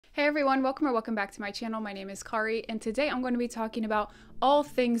Hey everyone, welcome back to my channel. My name is Kari, and today I'm going to be talking about all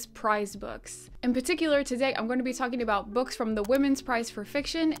things prize books. In particular, today I'm going to be talking about books from the Women's Prize for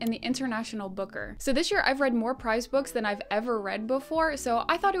Fiction and the International Booker. So this year I've read more prize books than I've ever read before, so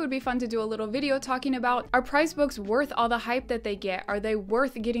I thought it would be fun to do a little video talking about, are prize books worth all the hype that they get? Are they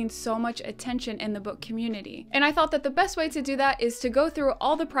worth getting so much attention in the book community? And I thought that the best way to do that is to go through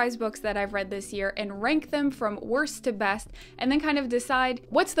all the prize books that I've read this year and rank them from worst to best, and then kind of decide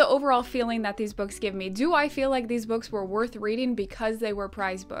what's the overall feeling that these books give me. Do I feel like these books were worth reading because they were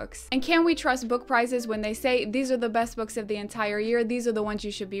prize books? And can we trust book prizes when they say these are the best books of the entire year, these are the ones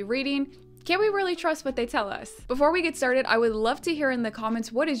you should be reading? Can we really trust what they tell us? Before we get started, I would love to hear in the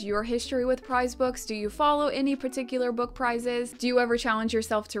comments, what is your history with prize books? Do you follow any particular book prizes? Do you ever challenge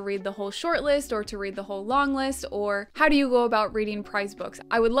yourself to read the whole short list or to read the whole long list? Or how do you go about reading prize books?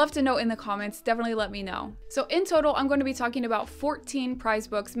 I would love to know in the comments. Definitely let me know. So in total, I'm going to be talking about 14 prize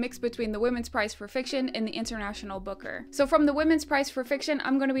books mixed between the Women's Prize for Fiction and the International Booker. So from the Women's Prize for Fiction,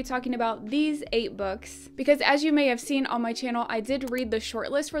 I'm going to be talking about these 8 books because, as you may have seen on my channel, I did read the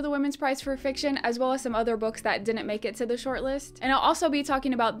short list for the Women's Prize for Fiction, as well as some other books that didn't make it to the shortlist. And I'll also be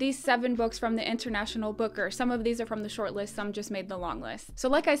talking about these 7 books from the International Booker. Some of these are from the shortlist, some just made the long list. So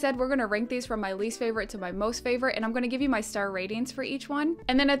like I said, we're gonna rank these from my least favorite to my most favorite, and I'm gonna give you my star ratings for each one.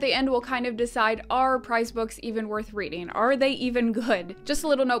 And then at the end, we'll kind of decide, are prize books even worth reading? Are they even good? Just a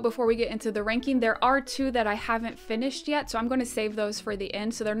little note before we get into the ranking, there are 2 that I haven't finished yet, so I'm gonna save those for the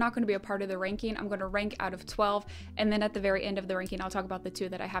end, so they're not gonna be a part of the ranking. I'm gonna rank out of 12, and then at the very end of the ranking, I'll talk about the 2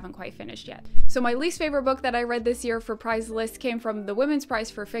 that I haven't quite finished yet. So my least favorite book that I read this year for prize list came from the Women's Prize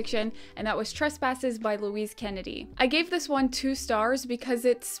for Fiction, and that was Trespasses by Louise Kennedy. I gave this one 2 stars because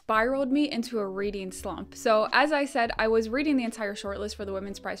it spiraled me into a reading slump. So as I said, I was reading the entire shortlist for the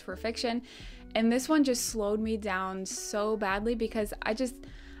Women's Prize for Fiction, and this one just slowed me down so badly because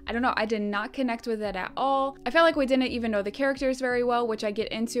I don't know, I did not connect with it at all. I felt like we didn't even know the characters very well, which I get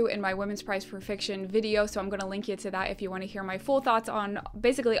into in my Women's Prize for Fiction video, so I'm going to link you to that if you want to hear my full thoughts on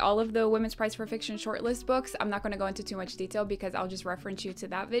basically all of the Women's Prize for Fiction shortlist books. I'm not going to go into too much detail because I'll just reference you to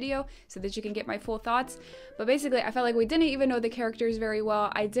that video so that you can get my full thoughts. But basically, I felt like we didn't even know the characters very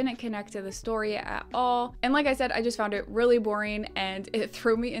well. I didn't connect to the story at all. And like I said, I just found it really boring, and it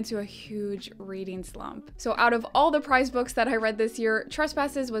threw me into a huge reading slump. So out of all the prize books that I read this year,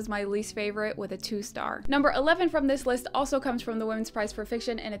 Trespasses was my least favorite with a 2 star. Number 11 from this list also comes from the Women's Prize for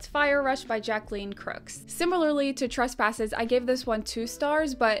Fiction, and it's Fire Rush by Jaqueline Crooks. Similarly to Trespasses, I gave this one 2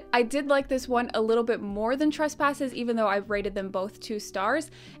 stars, but I did like this one a little bit more than Trespasses, even though I rated them both 2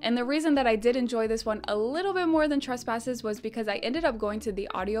 stars. And the reason that I did enjoy this one a little bit more than Trespasses was because I ended up going to the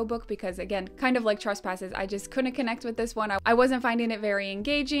audiobook because, again, kind of like Trespasses, I just couldn't connect with this one. I wasn't finding it very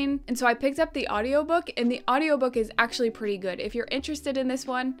engaging, and so I picked up the audiobook, and the audiobook is actually pretty good. If you're interested in this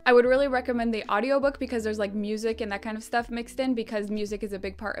one, I would really recommend the audiobook because there's like music and that kind of stuff mixed in, because music is a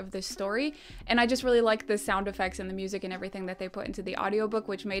big part of the story, and I just really like the sound effects and the music and everything that they put into the audiobook,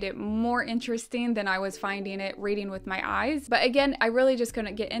 which made it more interesting than I was finding it reading with my eyes. But again, I really just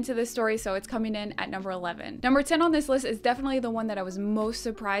couldn't get into this story, so it's coming in at number 11. Number 10 on this list is definitely the one that I was most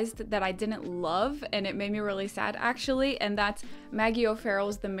surprised that I didn't love, and it made me really sad actually, and that's Maggie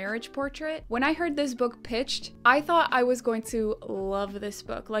O'Farrell's The Marriage Portrait. When I heard this book pitched, I thought I was going to love this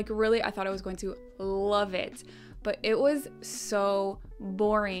book. Like really, I thought I was going to love it, but it was so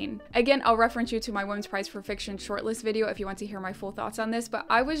boring. Again, I'll reference you to my Women's Prize for Fiction shortlist video if you want to hear my full thoughts on this, but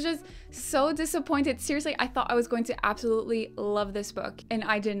I was just so disappointed. Seriously, I thought I was going to absolutely love this book, and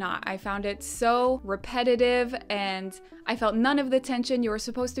I did not. I found it so repetitive, and I felt none of the tension. You were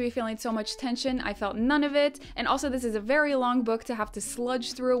supposed to be feeling so much tension. I felt none of it, and also this is a very long book to have to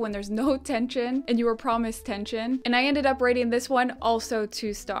sludge through when there's no tension, and you were promised tension. And I ended up rating this one also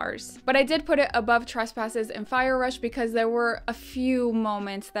 2 stars. But I did put it above Trespasses and Fire Rush because there were a few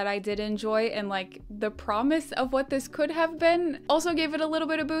moments that I did enjoy, and like the promise of what this could have been also gave it a little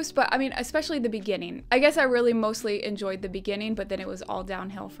bit of boost. But I mean, especially the beginning. I guess I really mostly enjoyed the beginning, but then it was all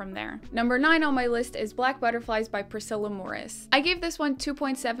downhill from there. Number 9 on my list is Black Butterflies by Priscilla. I gave this one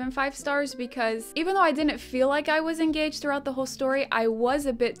 2.75 stars because even though I didn't feel like I was engaged throughout the whole story, I was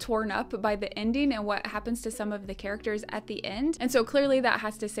a bit torn up by the ending and what happens to some of the characters at the end. And so clearly that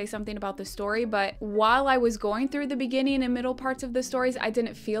has to say something about the story. But while I was going through the beginning and middle parts of the story, stories, I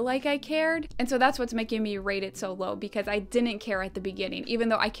didn't feel like I cared. And so that's what's making me rate it so low, because I didn't care at the beginning, even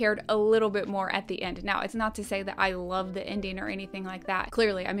though I cared a little bit more at the end. Now, it's not to say that I love the ending or anything like that.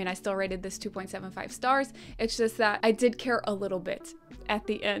 Clearly, I mean, I still rated this 2.75 stars. It's just that I did care a little bit at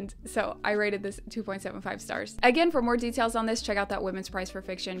the end. So I rated this 2.75 stars. Again, for more details on this, check out that Women's Prize for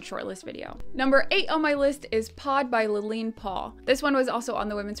Fiction shortlist video. Number 8 on my list is Pod by Laline Paull. This one was also on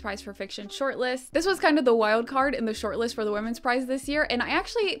the Women's Prize for Fiction shortlist. This was kind of the wild card in the shortlist for the Women's Prize this year, and I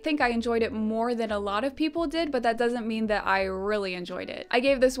actually think I enjoyed it more than a lot of people did, but that doesn't mean that I really enjoyed it. I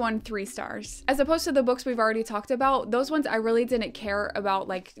gave this one 3 stars. As opposed to the books we've already talked about, those ones I really didn't care about,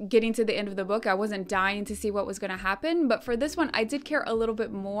 like getting to the end of the book. I wasn't dying to see what was going to happen, but for this one, I did care a little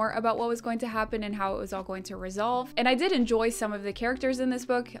bit more about what was going to happen and how it was all going to resolve. And I did enjoy some of the characters in this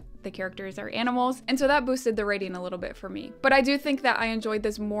book. The characters are animals, and so that boosted the rating a little bit for me. But I do think that I enjoyed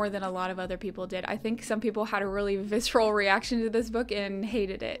this more than a lot of other people did. I think some people had a really visceral reaction to this book and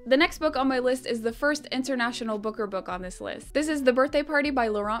hated it. The next book on my list is the first international Booker book on this list. This is The Birthday Party by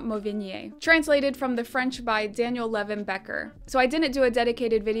Laurent Mauvignier, translated from the French by Daniel Levin Becker. So I didn't do a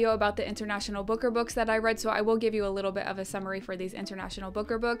dedicated video about the international Booker books that I read, so I will give you a little bit of a summary for these international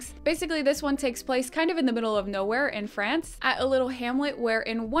Booker books. Basically, this one takes place kind of in the middle of nowhere in France, at a little hamlet where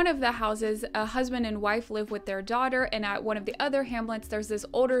in one of the houses, a husband and wife live with their daughter, and at one of the other hamlets, there's this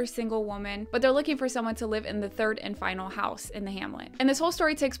older single woman, but they're looking for someone to live in the third and final house in the hamlet. And this whole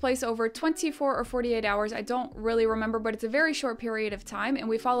story takes place over 24 or 48 hours. I don't really remember, but it's a very short period of time, and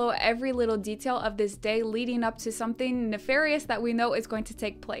we follow every little detail of this day leading up to something nefarious that we know is going to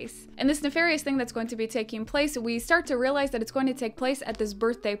take place. And this nefarious thing that's going to be taking place, we start to realize that it's going to take place at this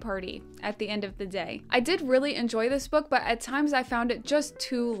birthday party at the end of the day. I did really enjoy this book, but at times I found it just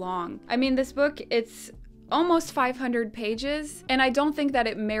too long. I mean, this book, it's almost 500 pages, and I don't think that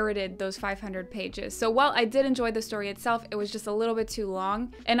it merited those 500 pages. So while I did enjoy the story itself, it was just a little bit too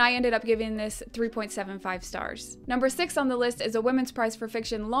long, and I ended up giving this 3.75 stars. Number 6 on the list is a Women's Prize for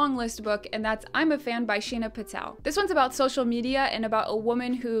Fiction long list book, and that's I'm a Fan by Sheena Patel. This one's about social media and about a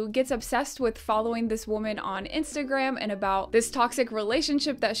woman who gets obsessed with following this woman on Instagram, and about this toxic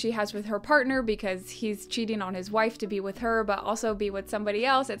relationship that she has with her partner because he's cheating on his wife to be with her but also be with somebody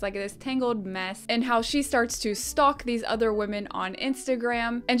else. It's like this tangled mess, and how she starts to stalk these other women on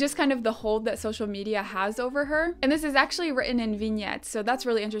Instagram, and just kind of the hold that social media has over her. And this is actually written in vignettes, so that's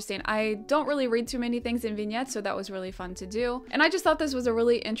really interesting. I don't really read too many things in vignettes, so that was really fun to do. And I just thought this was a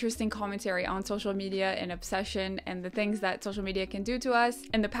really interesting commentary on social media and obsession and the things that social media can do to us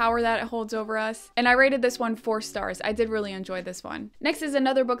and the power that it holds over us. And I rated this one 4 stars. I did really enjoy this one. Next is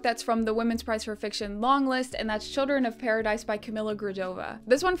another book that's from the Women's Prize for Fiction long list, and that's Children of Paradise by Camilla Grudova.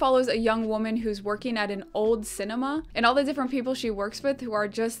 This one follows a young woman who's working at an old cinema, and all the different people she works with who are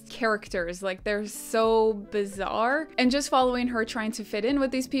just characters. Like, they're so bizarre, and just following her trying to fit in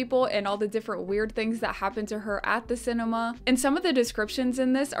with these people and all the different weird things that happen to her at the cinema. And some of the descriptions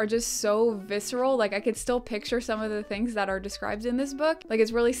in this are just so visceral. Like, I could still picture some of the things that are described in this book. Like,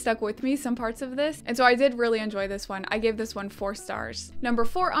 it's really stuck with me, some parts of this, and so I did really enjoy this one. I gave this one 4 stars. Number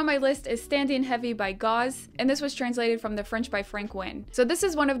 4 on my list is Standing Heavy by Gauze, and this was translated from the French by Frank Wynne. So this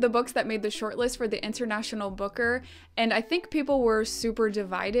is one of the books that made the shortlist for the International Booker, and I think people were super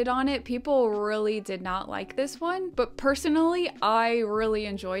divided on it. People really did not like this one, but personally, I really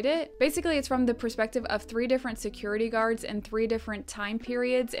enjoyed it. Basically, it's from the perspective of 3 different security guards in 3 different time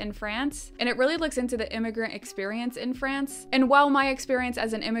periods in France, and it really looks into the immigrant experience in France. And while my experience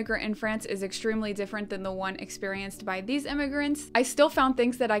as an immigrant in France is extremely different than the one experienced by these immigrants, I still found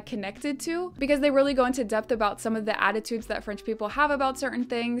things that I connected to, because they really go into depth about some of the attitudes that French people have about certain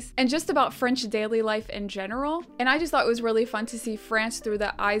things, and just about French daily life in general. And I just thought it was really fun to see France through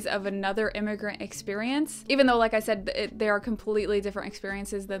the eyes of another immigrant experience, even though, like I said, they are completely different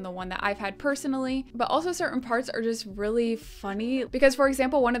experiences than the one that I've had personally. But also certain parts are just really funny, because for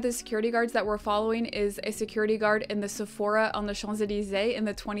example, one of the security guards that we're following is a security guard in the Sephora on the Champs-Elysees in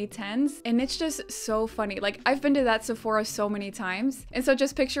the 2010s, and it's just so funny. Like, I've been to that Sephora so many times, and so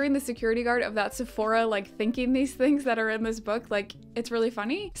just picturing the security guard of that Sephora like thinking these things that are in this book, like, it's really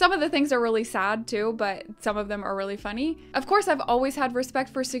funny. Some of the things are really sad too, but some of them are really funny. Of course, I've always had respect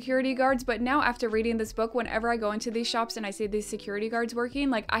for security guards, but now after reading this book, whenever I go into these shops and I see these security guards working,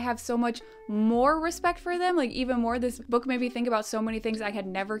 like, I have so much more respect for them. Like, even more, this book made me think about so many things I had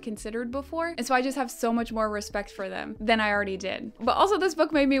never considered before, and so I just have so much more respect for them than I already did. But also, this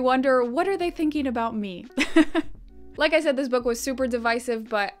book made me wonder, what are they thinking about me? Like I said, this book was super divisive,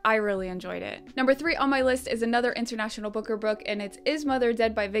 but I really enjoyed it. Number 3 on my list is another international booker book, and it's Is Mother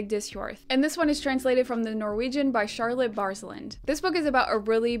Dead by Vigdis Hjorth. And this one is translated from the Norwegian by Charlotte Barsland. This book is about a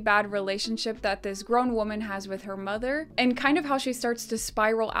really bad relationship that this grown woman has with her mother, and kind of how she starts to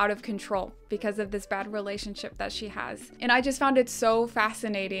spiral out of control because of this bad relationship that she has. And I just found it so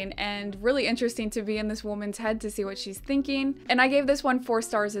fascinating and really interesting to be in this woman's head to see what she's thinking. And I gave this one 4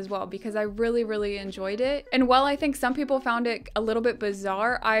 stars as well because I really enjoyed it. And while I think some people found it a little bit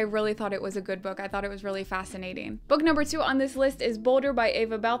bizarre, I really thought it was a good book. I thought it was really fascinating. Book number 2 on this list is Boulder by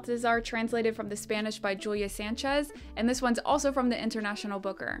Eva Baltazar, translated from the Spanish by Julia Sanchez. And this one's also from the International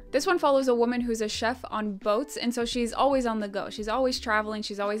Booker. This one follows a woman who's a chef on boats, and so she's always on the go. She's always traveling,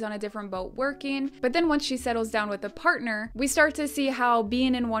 she's always on a different boat working. But then once she settles down with a partner, we start to see how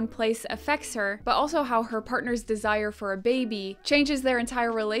being in one place affects her, but also how her partner's desire for a baby changes their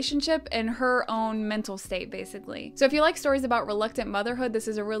entire relationship and her own mental state, basically. So if you like stories about reluctant motherhood, this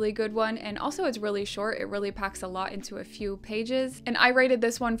is a really good one. And also it's really short. It really packs a lot into a few pages. And I rated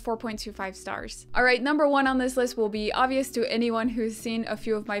this one 4.25 stars. All right, number 1 on this list will be obvious to anyone who's seen a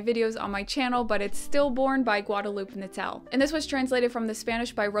few of my videos on my channel, but it's Stillborn by Guadalupe Nettel. And this was translated from the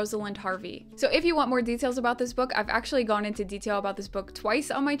Spanish by Rosalind Harvey. So if you want more details about this book, I've actually gone into detail about this book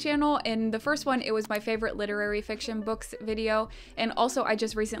twice on my channel. In the first one, it was my favorite literary fiction books video. And also I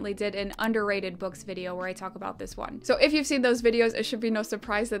just recently did an underrated books video where I talk about this one. So if you've seen those videos, it should be no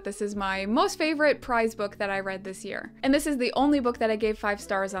surprise that this is my most favorite prize book that I read this year. And this is the only book that I gave 5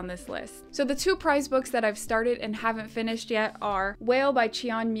 stars on this list. So the 2 prize books that I've started and haven't finished yet are Whale by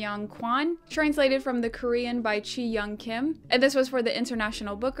Cheon Myung Kwan, translated from the Korean by Chi Young Kim. And this was for the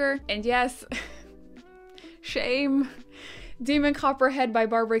International Booker. And yes, shame. Demon Copperhead by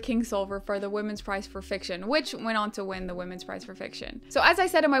Barbara Kingsolver for the Women's Prize for Fiction, which went on to win the Women's Prize for Fiction. So as I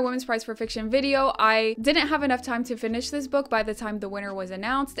said in my Women's Prize for Fiction video, I didn't have enough time to finish this book by the time the winner was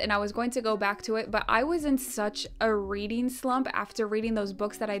announced, and I was going to go back to it, but I was in such a reading slump after reading those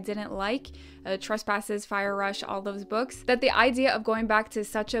books that I didn't like, Trespasses, Fire Rush, all those books, that the idea of going back to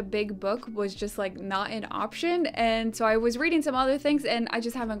such a big book was just like not an option. And so I was reading some other things and I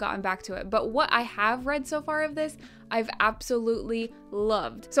just haven't gotten back to it. But what I have read so far of this, I've absolutely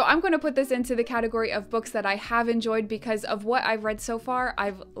loved. So I'm going to put this into the category of books that I have enjoyed because of what I've read so far.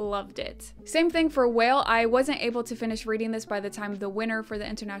 I've loved it. Same thing for Whale. I wasn't able to finish reading this by the time the winner for the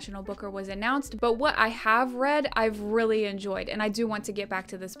International Booker was announced, but what I have read, I've really enjoyed, and I do want to get back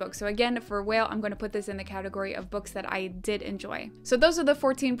to this book. So again, for Whale, I'm going to put this in the category of books that I did enjoy. So those are the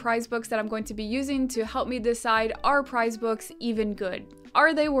 14 prize books that I'm going to be using to help me decide, are prize books even good?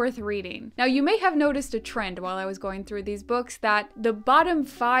 Are they worth reading? Now, you may have noticed a trend while I was going through these books that the bottom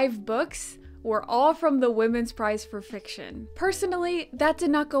 5 books were all from the Women's Prize for Fiction. Personally, that did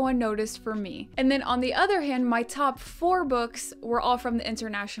not go unnoticed for me. And then on the other hand, my top 4 books were all from the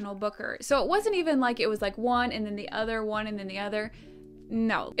International Booker. So it wasn't even like it was like one and then the other, one and then the other.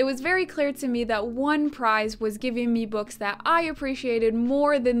 No, it was very clear to me that one prize was giving me books that I appreciated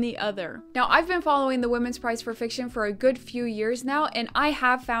more than the other. Now, I've been following the Women's Prize for Fiction for a good few years now, and I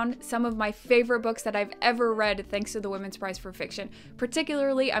have found some of my favorite books that I've ever read thanks to the Women's Prize for Fiction.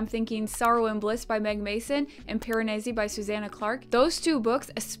 Particularly, I'm thinking Sorrow and Bliss by Meg Mason and Piranesi by Susanna Clarke. Those 2 books,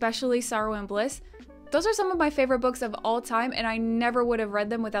 especially Sorrow and Bliss, those are some of my favorite books of all time, and I never would have read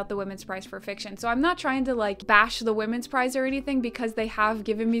them without the Women's Prize for Fiction. So I'm not trying to like bash the Women's Prize or anything because they have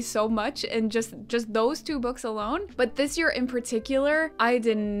given me so much and just those 2 books alone. But this year in particular, I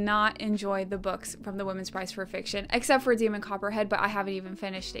did not enjoy the books from the Women's Prize for Fiction, except for Demon Copperhead, but I haven't even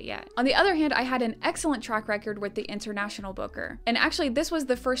finished it yet. On the other hand, I had an excellent track record with the International Booker. And actually, this was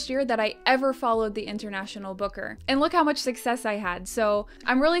the first year that I ever followed the International Booker. And look how much success I had. So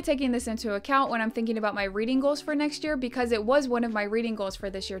I'm really taking this into account when I'm thinking about my reading goals for next year, because it was one of my reading goals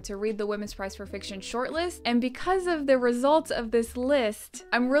for this year to read the Women's Prize for Fiction shortlist. And because of the results of this list,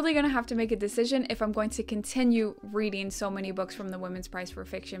 I'm really gonna have to make a decision if I'm going to continue reading so many books from the Women's Prize for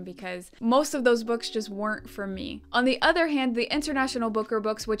Fiction, because most of those books just weren't for me. On the other hand, the International Booker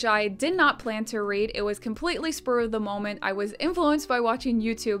books, which I did not plan to read, it was completely spur of the moment. I was influenced by watching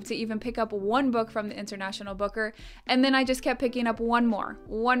YouTube to even pick up one book from the International Booker, and then I just kept picking up one more,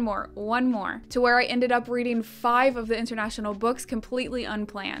 to where I ended up reading 5 of the International books completely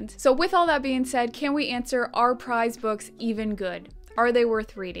unplanned. So with all that being said, can we answer, are prize books even good? Are they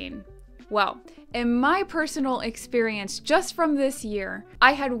worth reading? Well, In my personal experience, just from this year,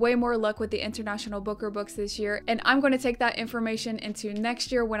 I had way more luck with the International Booker books this year, and I'm going to take that information into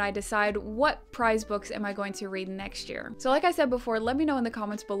next year when I decide what prize books am I going to read next year. So like I said before, let me know in the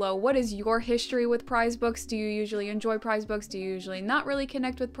comments below, what is your history with prize books? Do you usually enjoy prize books? Do you usually not really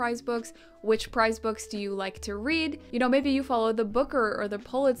connect with prize books? Which prize books do you like to read? You know, maybe you follow the Booker or the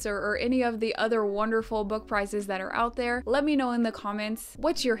Pulitzer or any of the other wonderful book prizes that are out there. Let me know in the comments,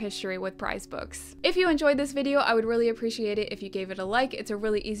 what's your history with prize books? If you enjoyed this video, I would really appreciate it if you gave it a like. It's a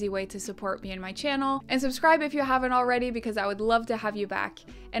really easy way to support me and my channel. And subscribe if you haven't already, because I would love to have you back.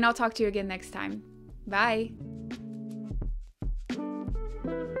 And I'll talk to you again next time. Bye!